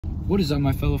What is up,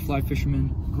 my fellow fly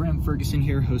fishermen? Graham Ferguson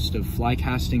here, host of Fly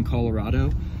Casting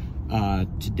Colorado.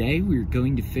 Today we're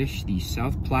going to fish the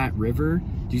South Platte River,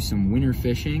 do some winter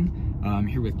fishing. I'm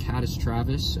here with Caddis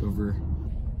Travis over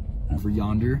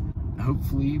yonder.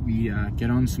 Hopefully we get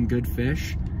on some good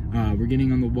fish. We're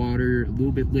getting on the water a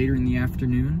little bit later in the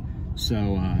afternoon,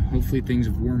 so hopefully things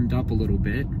have warmed up a little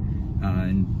bit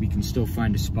and we can still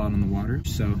find a spot on the water.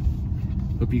 So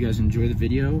hope you guys enjoy the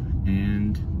video,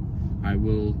 and I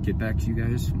will get back to you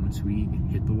guys once we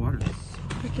hit the water.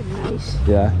 Freaking nice.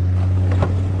 Yeah.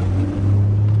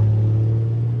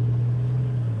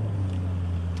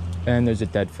 And there's a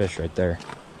dead fish right there.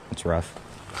 It's rough.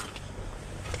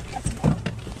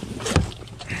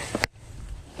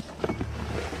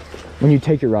 When you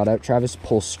take your rod out, Travis,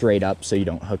 pull straight up so you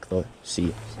don't hook the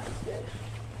seat.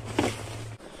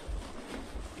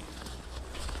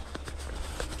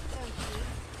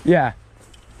 Yeah.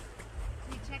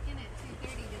 We check in at 2:30.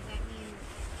 Does that mean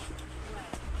what?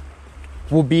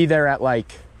 We'll be there at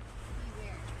like,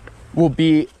 we'll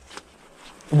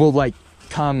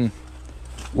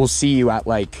see you at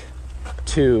like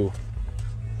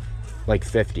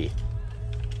 2:50.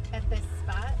 At this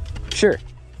spot? Sure. Okay.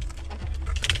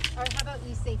 Or how about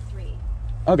you say 3?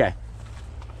 Okay.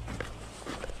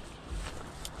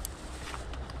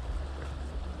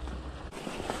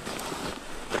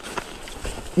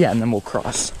 Yeah, and then we'll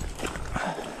cross.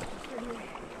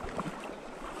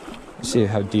 See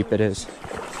how deep it is.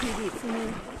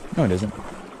 No, it isn't.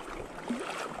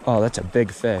 Oh, that's a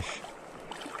big fish.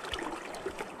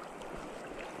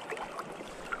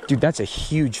 Dude, that's a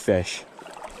huge fish.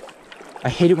 I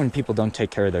hate it when people don't take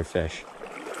care of their fish.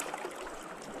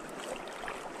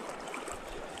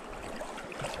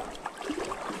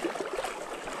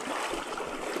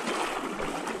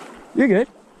 You're good.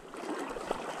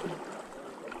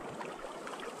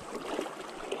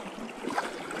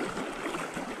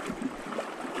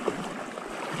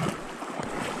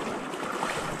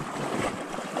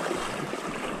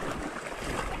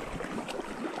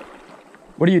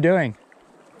 What are you doing?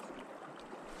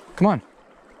 Come on.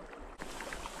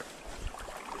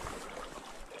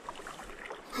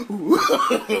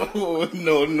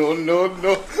 No, no, no, no.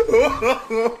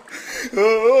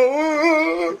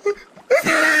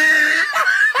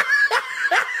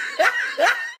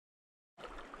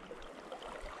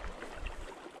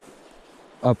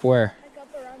 Up where? Like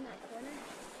up around that corner.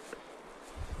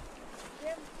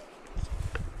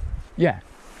 Yeah.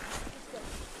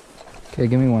 Okay,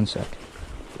 give me 1 sec.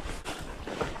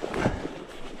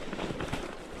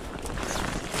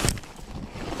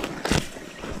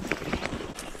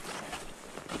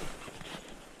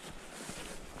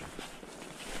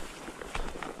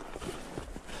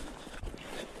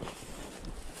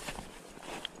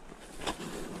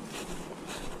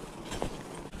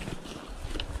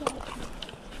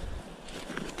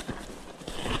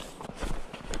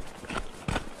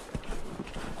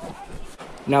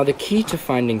 Now, the key to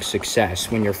finding success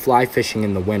when you're fly fishing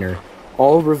in the winter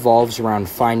all revolves around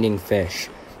finding fish.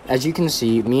 As you can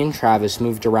see, me and Travis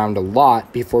moved around a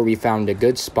lot before we found a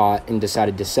good spot and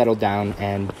decided to settle down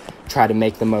and try to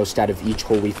make the most out of each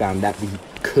hole we found that we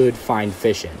could find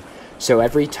fish in. So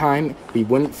every time we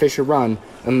wouldn't fish a run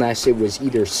unless it was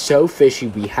either so fishy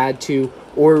we had to,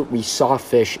 or we saw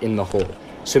fish in the hole.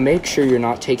 So make sure you're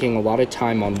not taking a lot of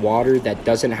time on water that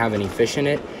doesn't have any fish in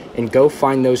it, and go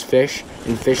find those fish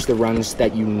and fish the runs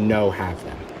that you know have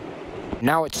them.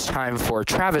 Now it's time for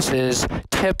Travis's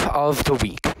tip of the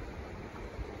week.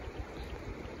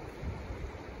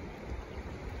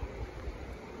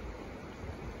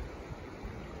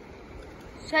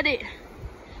 Said it.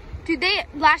 Dude,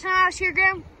 last time I was here,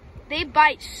 Graham, they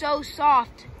bite so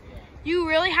soft. You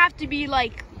really have to be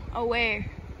like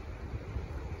aware.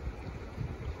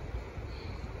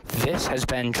 This has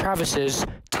been Travis's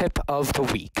tip of the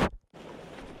week.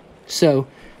 So,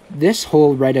 this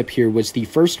hole right up here was the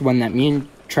first one that me and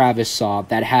Travis saw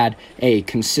that had a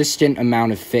consistent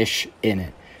amount of fish in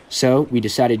it. So, we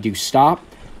decided to stop,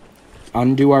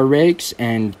 undo our rigs,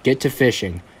 and get to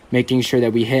fishing, making sure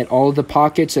that we hit all the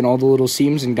pockets and all the little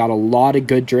seams and got a lot of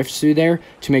good drifts through there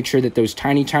to make sure that those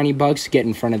tiny, tiny bugs get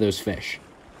in front of those fish.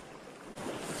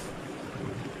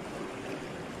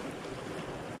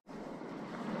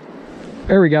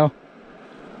 There we go.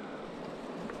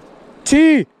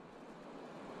 T!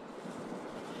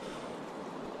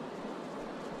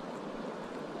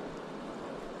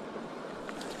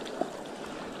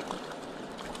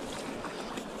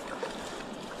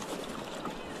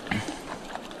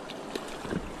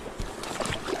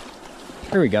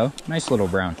 There we go. Nice little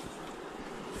brown.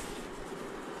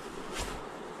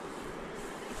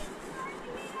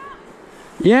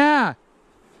 Yeah!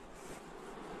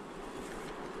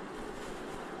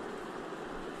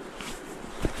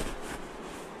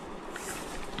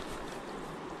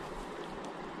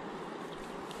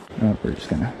 We're just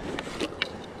gonna...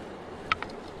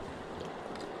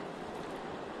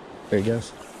 There he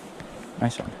goes.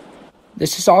 Nice one.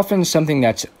 This is often something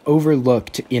that's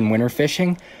overlooked in winter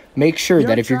fishing. Make sure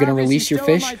that if you're going to release your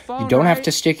fish, you don't have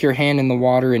to stick your hand in the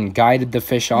water and guide the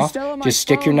fish off. Just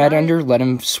stick your net under, let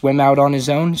him swim out on his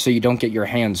own so you don't get your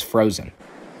hands frozen.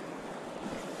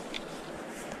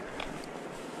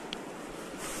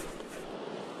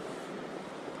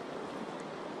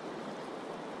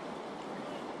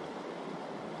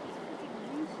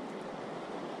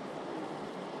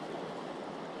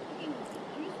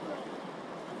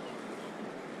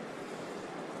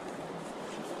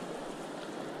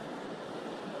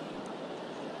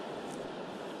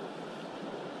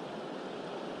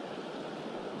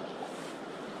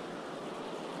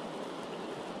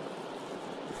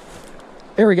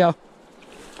 Here we go.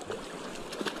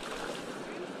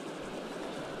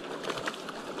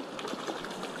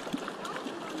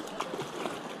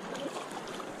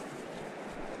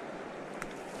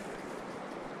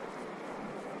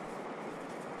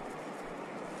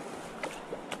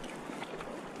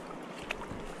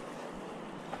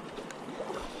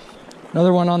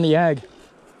 Another one on the egg.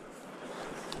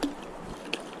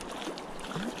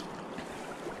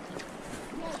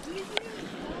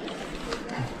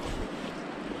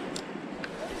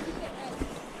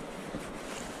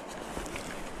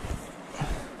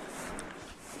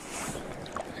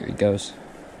 Here he goes.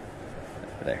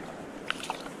 Over there.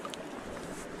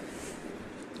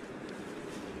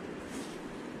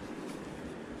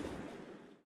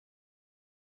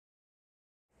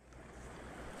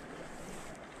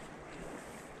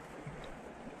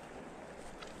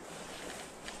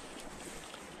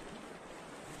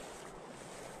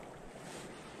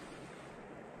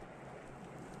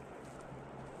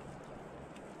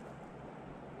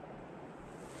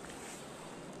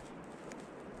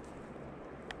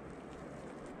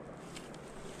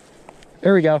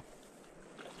 There we go.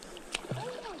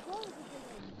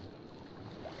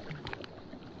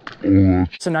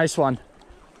 It's a nice one.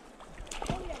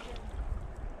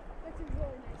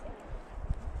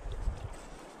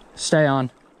 Stay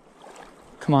on.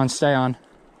 Come on, stay on.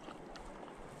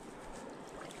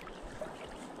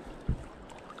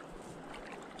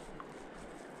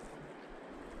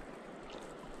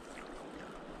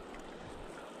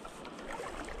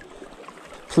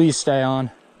 Please stay on.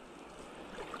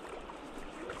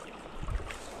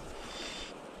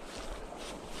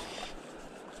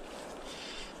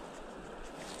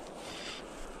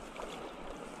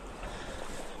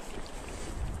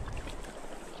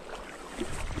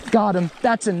 Got him.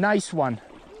 That's a nice one.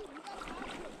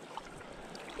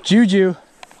 Juju.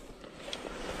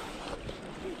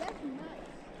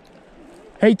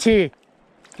 Hey T,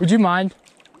 would you mind?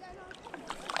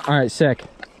 All right, sick.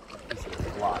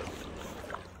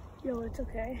 Yo, it's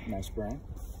okay. Nice brain.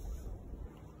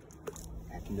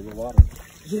 Back into the water.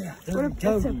 Yeah,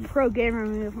 That's a pro gamer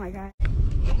move, my guy.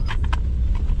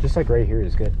 Just like right here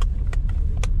is good.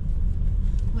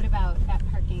 What about that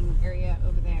parking area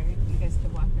over there? You guys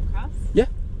could walk across? Yeah.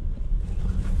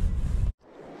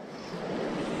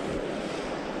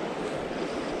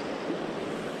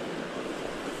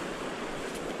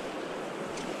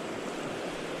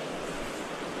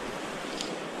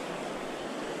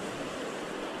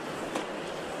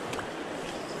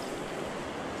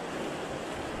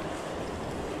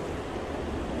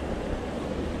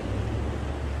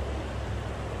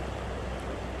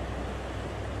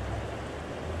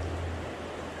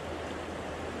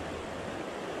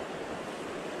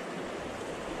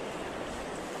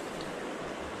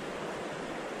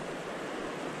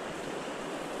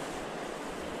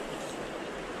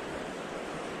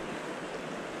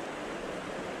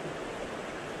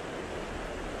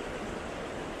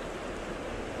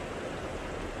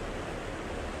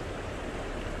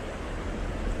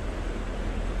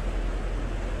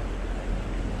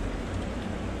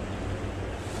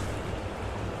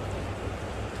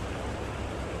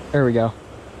 There we go.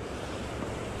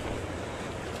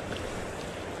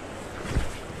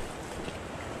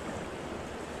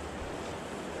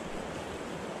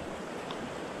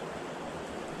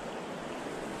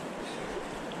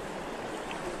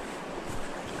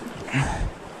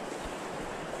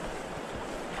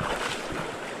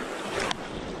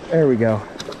 There we go.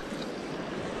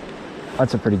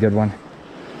 That's a pretty good one.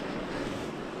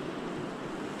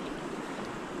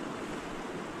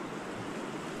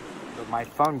 My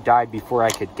phone died before I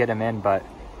could get him in, but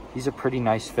he's a pretty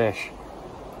nice fish.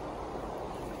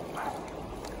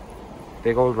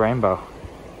 Big old rainbow.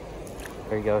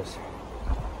 There he goes.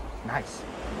 Nice.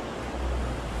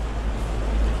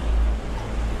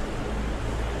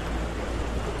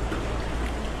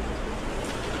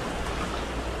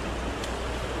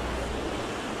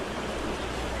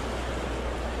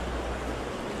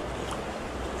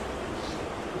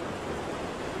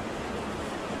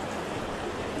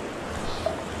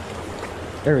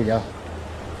 There we go.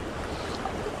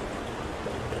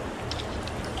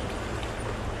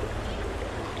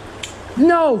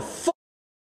 No,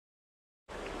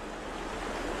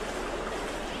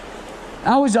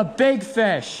 that was a big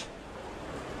fish.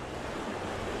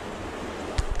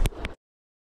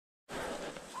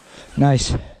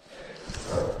 Nice.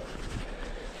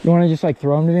 You want to just like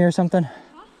throw him to me or something?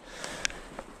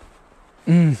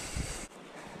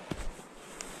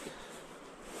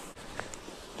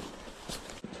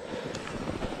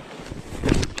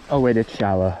 Oh wait, it's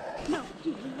shallow. No,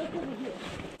 dude, look over here.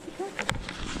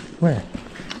 Where?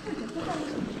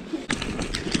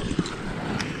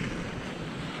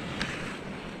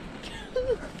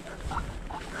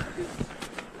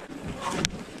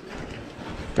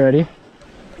 Ready?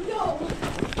 No.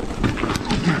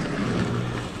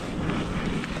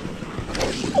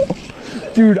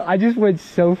 Dude, I just went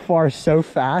so far so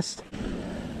fast.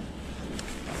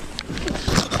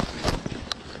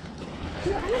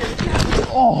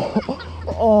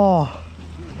 Oh.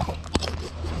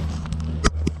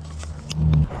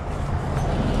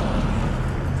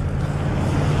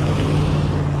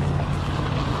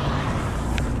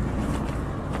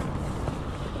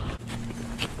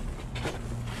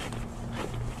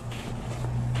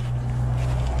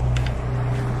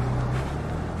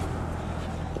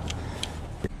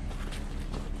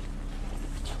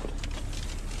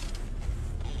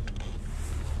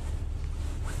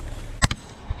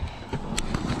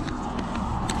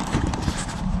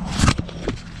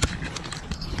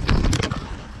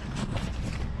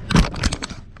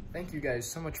 Thank you guys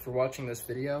so much for watching this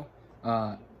video.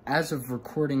 As of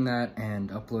recording that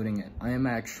and uploading it, I am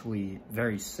actually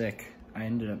very sick. I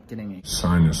ended up getting a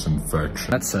sinus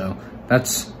infection.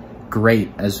 That's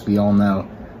great, as we all know.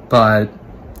 But,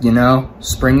 you know,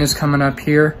 spring is coming up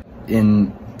here.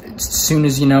 As soon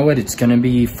as you know it, it's gonna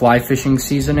be fly fishing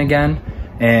season again.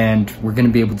 And we're gonna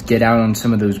be able to get out on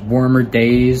some of those warmer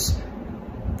days,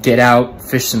 get out,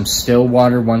 fish some still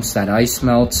water once that ice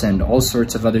melts, and all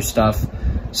sorts of other stuff.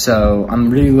 So I'm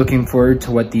really looking forward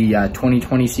to what the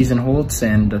 2020 season holds,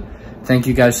 and thank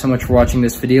you guys so much for watching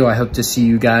this video. I hope to see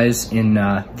you guys in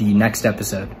the next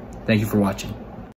episode. Thank you for watching.